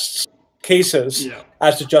PCR tests cases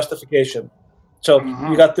as the justification. So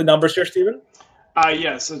you got the numbers here, Stephen?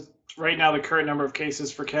 Yes. So right now, the current number of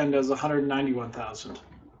cases for Canada is 191,000.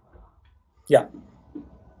 Yeah.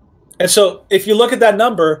 And so if you look at that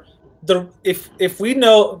number, if we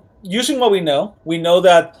know, using what we know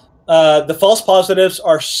that the false positives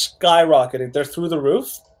are skyrocketing. They're through the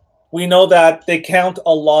roof. We know that they count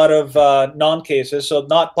a lot of non-cases, so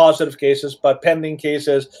not positive cases, but pending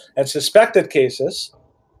cases and suspected cases.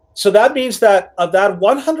 So that means that of that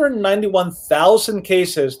 191,000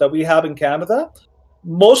 cases that we have in Canada,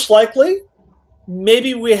 most likely,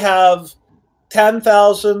 maybe we have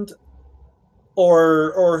 10,000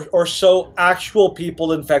 or so actual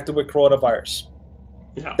people infected with coronavirus.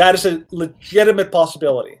 Yeah. That is a legitimate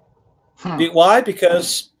possibility. Why?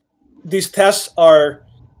 Because these tests are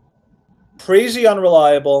crazy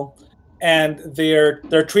unreliable, and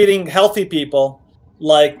they're treating healthy people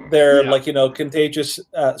like they're like, you know, contagious,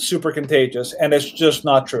 super contagious, and it's just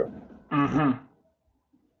not true.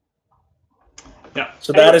 Yeah.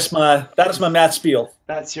 So that is my Matt spiel.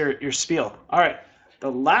 That's your spiel. All right. The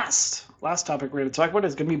last topic we're going to talk about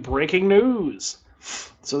is going to be breaking news.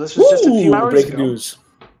 So this was just a few hours breaking ago. News.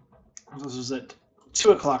 This was at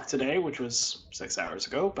 2 o'clock today, which was 6 hours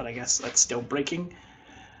ago, but I guess that's still breaking.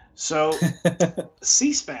 So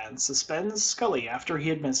C-SPAN suspends Scully after he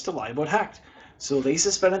admits to lie about Hacked. So they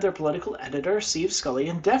suspended their political editor, Steve Scully,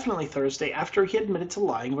 indefinitely Thursday after he admitted to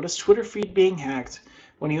lying about his Twitter feed being hacked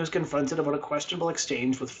when he was confronted about a questionable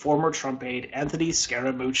exchange with former Trump aide Anthony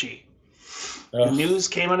Scaramucci. The news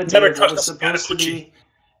came on a day that was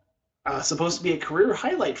supposed to be a career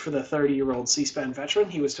highlight for the 30-year-old C-SPAN veteran.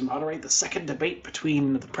 He was to moderate the second debate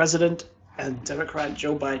between the president and Democrat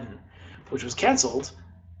Joe Biden, which was canceled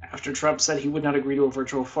after Trump said he would not agree to a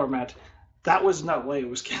virtual format. That was not why it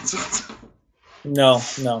was canceled. No.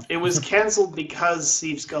 It was canceled because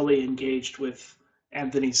Steve Scully engaged with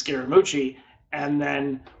Anthony Scaramucci, and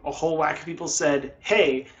then a whole whack of people said,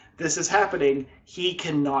 hey, this is happening. He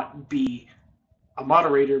cannot be a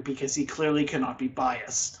moderator because he clearly cannot be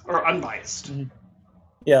biased or unbiased.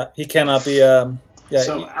 Yeah, he cannot be.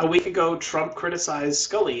 So a week ago, Trump criticized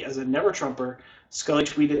Scully as a never-Trumper. Scully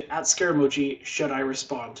tweeted, at Scaramucci, should I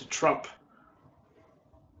respond to Trump?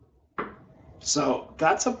 So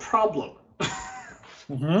that's a problem.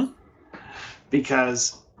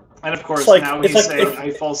 Because, and of course, now he's saying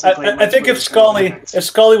I falsely claimed my I think if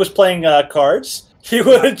Scully was playing cards, he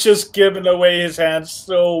would have just given away his hand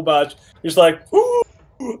so much. He's like,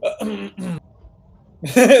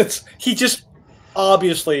 he just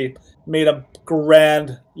obviously made a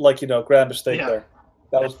grand mistake there.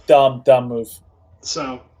 That was dumb move.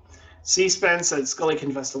 So, C-SPAN said Scully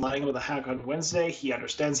confessed to lying about the hack on Wednesday. He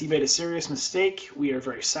understands he made a serious mistake. We are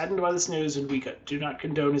very saddened by this news, and we do not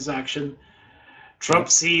condone his action. Trump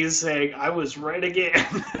sees saying, I was right again.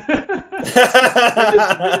 He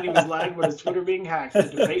was lying about his Twitter being hacked. The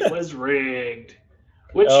debate was rigged.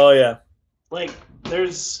 Which,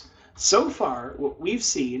 there's, so far, what we've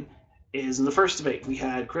seen is in the first debate, we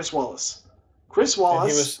had Chris Wallace. Chris Wallace,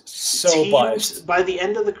 and he was so biased. By the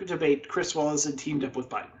end of the debate, Chris Wallace had teamed up with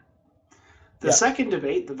Biden. The second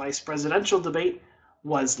debate, the vice presidential debate,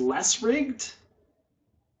 was less rigged.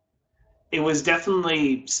 It was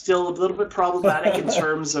definitely still a little bit problematic in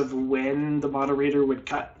terms of when the moderator would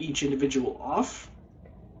cut each individual off.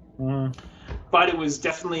 But it was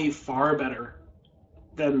definitely far better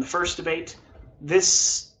then the first debate.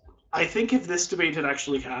 I think if this debate had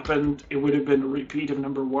actually happened, it would have been a repeat of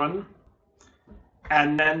number 1.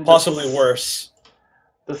 And then possibly worse.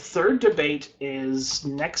 The third debate is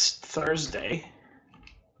next Thursday.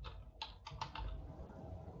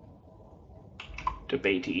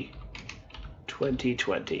 Debatey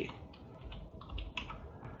 2020.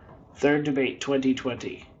 Third debate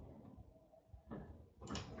 2020.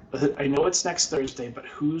 I know it's next Thursday, but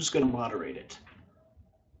who's going to moderate it?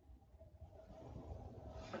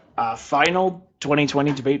 Final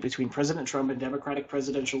 2020 debate between President Trump and Democratic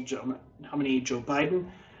presidential nominee Joe Biden.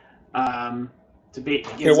 Debate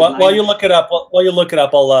begins. Here, while you look it up,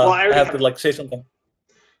 I have to say something.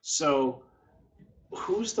 So,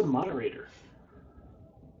 who's the moderator?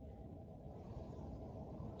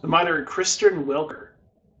 The moderator, Kristen Welker,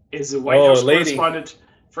 is the White House correspondent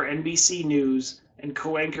for NBC News and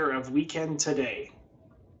co-anchor of Weekend Today.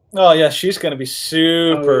 Oh yeah, she's going to be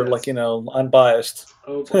super, unbiased.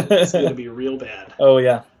 Oh boy, it's going to be real bad. Oh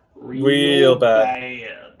yeah, real bad.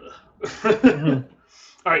 Mm-hmm.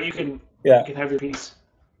 All right, you can have your piece.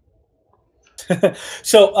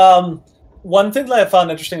 So, one thing that I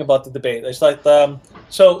found interesting about the debate is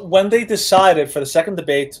so when they decided for the second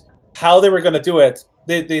debate how they were going to do it,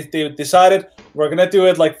 they decided we're going to do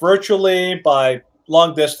it like virtually by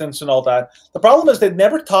long distance and all that. The problem is they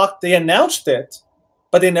never talked. They announced it,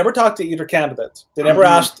 but they never talked to either candidate. They never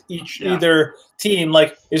asked either team,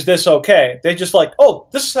 like, is this okay? They just oh,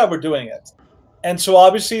 this is how we're doing it. And so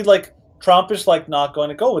obviously, Trump is not going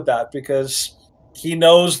to go with that because he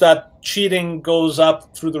knows that cheating goes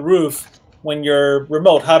up through the roof when you're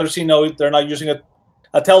remote. How does he know they're not using a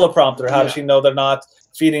teleprompter? How does he know they're not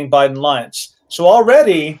feeding Biden lines? So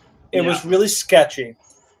already it was really sketchy.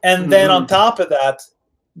 And then on top of that,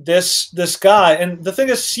 this guy, and the thing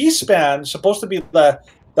is, C-SPAN is supposed to be the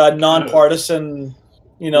nonpartisan,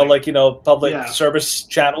 public service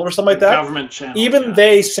channel or something like that. Government channel. Even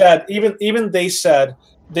they said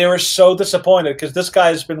they were so disappointed because this guy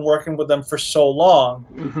has been working with them for so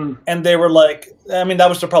long, and they were that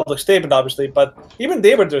was their public statement, obviously, but even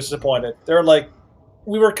they were disappointed. They were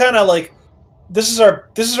we were kind of this is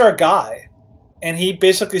our guy, and he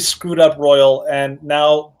basically screwed up Royal, and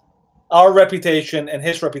now our reputation and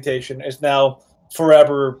his reputation is now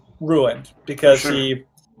forever ruined because he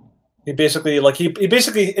basically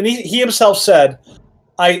and he himself said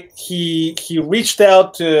he reached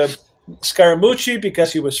out to Scaramucci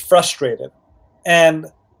because he was frustrated. And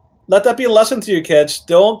let that be a lesson to you kids.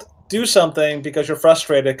 Don't do something because you're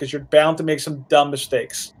frustrated, because you're bound to make some dumb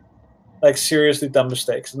mistakes, seriously dumb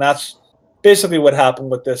mistakes. And that's basically what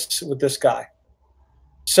happened with this guy.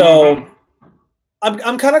 So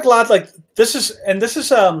I'm kind of glad this is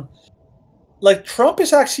Trump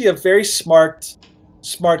is actually a very smart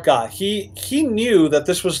guy. He knew that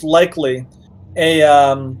this was likely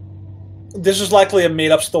a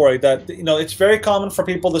made up story, that it's very common for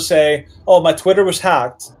people to say, oh, my Twitter was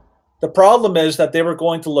hacked. The problem is that they were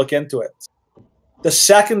going to look into it. The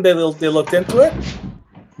second they looked into it,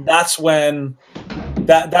 that's when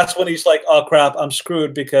he's like, oh crap, I'm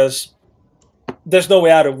screwed, because there's no way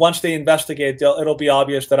out of it. Once they investigate, it'll be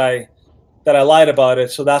obvious that I lied about it.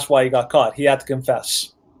 So that's why he got caught. He had to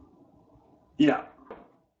confess. Yeah,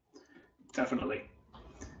 definitely.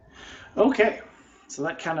 Okay, so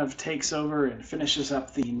that kind of takes over and finishes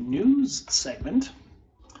up the news segment.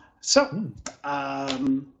 So,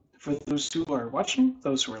 for those who are watching,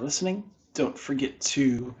 those who are listening, don't forget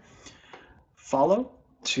to follow,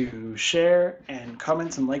 to share, and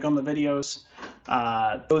comment and like on the videos.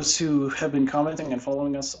 Those who have been commenting and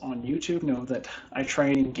following us on YouTube know that I try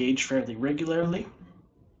and engage fairly regularly.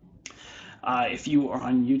 If you are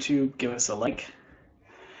on YouTube, give us a like.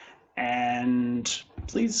 And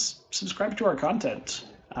please subscribe to our content.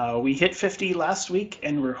 We hit 50 last week,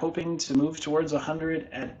 and we're hoping to move towards 100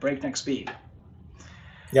 at breakneck speed.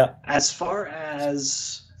 Yeah. As far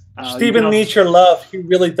as Stephen needs your love. He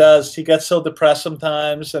really does. He gets so depressed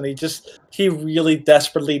sometimes, and he really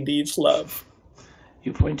desperately needs love.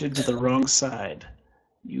 You pointed to the wrong side.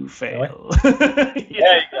 You fail. There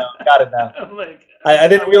you go. Got it now. I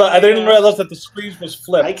didn't realize that the squeeze was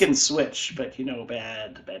flipped. I can switch, but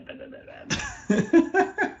bad.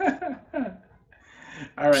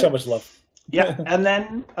 All right. So much love. Yeah, and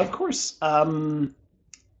then of course, other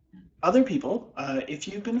people. If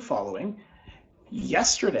you've been following,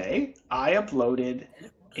 yesterday I uploaded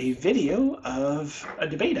a video of a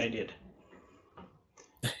debate I did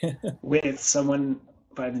with someone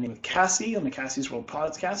by the name of Cassie on the Cassie's World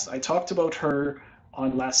podcast. I talked about her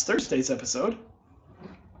on last Thursday's episode,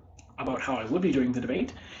 about how I would be doing the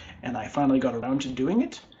debate, and I finally got around to doing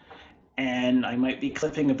it. and I might be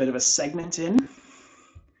clipping a bit of a segment in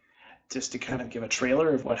just to kind of give a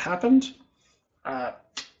trailer of what happened.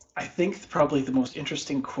 I think probably the most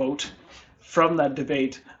interesting quote from that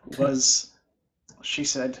debate was, she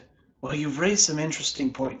said, "Well, you've raised some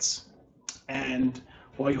interesting points, and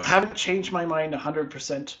while you haven't changed my mind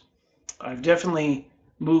 100%, I've definitely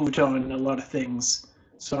moved on a lot of things.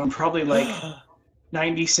 So I'm probably like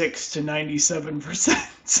 96 to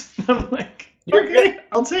 97%. I'm like, okay,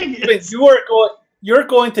 I'll take it." Wait, you're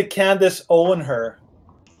going to Candace own her.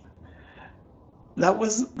 That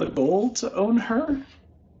was the goal, to own her?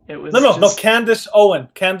 It was no, Candace Owen.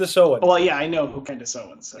 Candace Owen. Well, yeah, I know who Candace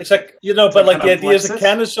Owen is. It's like, but like the idea is that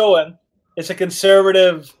Candace Owen is a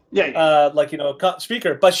conservative,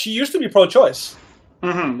 speaker, but she used to be pro-choice.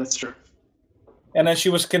 Mm-hmm, that's true. And then she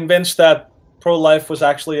was convinced that pro-life was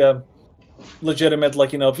actually a legitimate,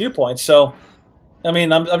 viewpoint. So, I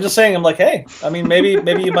mean, I'm just saying, I'm like, hey, I mean, maybe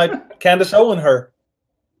you might Candace Owen her.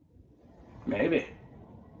 Maybe,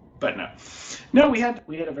 but no, we had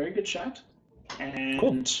a very good chat. And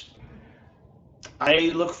cool.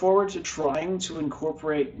 I look forward to trying to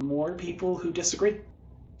incorporate more people who disagree.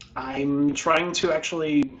 I'm trying to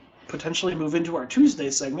actually potentially move into our Tuesday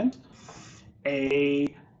segment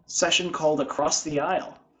a session called Across the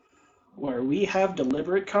Aisle, where we have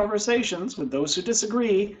deliberate conversations with those who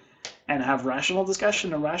disagree and have rational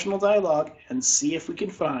discussion and rational dialogue and see if we can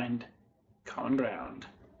find common ground.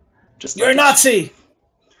 Just You're a Nazi!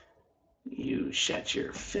 You shut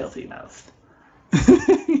your filthy mouth.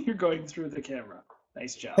 You're going through the camera.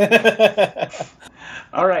 Nice job.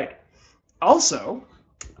 All right. Also,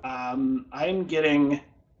 I'm getting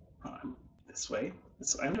this way.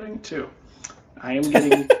 I'm doing it too. I am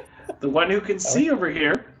getting the one who can see over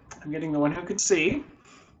here. I'm getting the one who can see,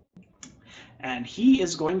 and he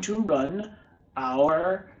is going to run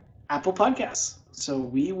our Apple Podcasts. So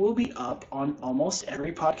we will be up on almost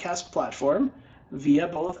every podcast platform via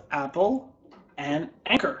both Apple and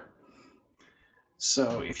Anchor.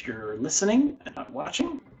 So if you're listening and not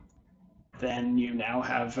watching, then you now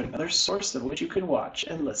have another source of which you can watch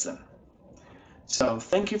and listen. So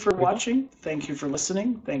thank you for watching. Thank you for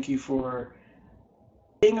listening. Thank you for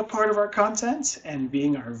being a part of our content and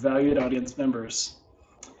being our valued audience members.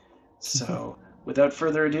 So without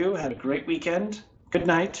further ado, have a great weekend. Good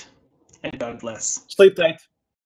night, and God bless. Sleep tight.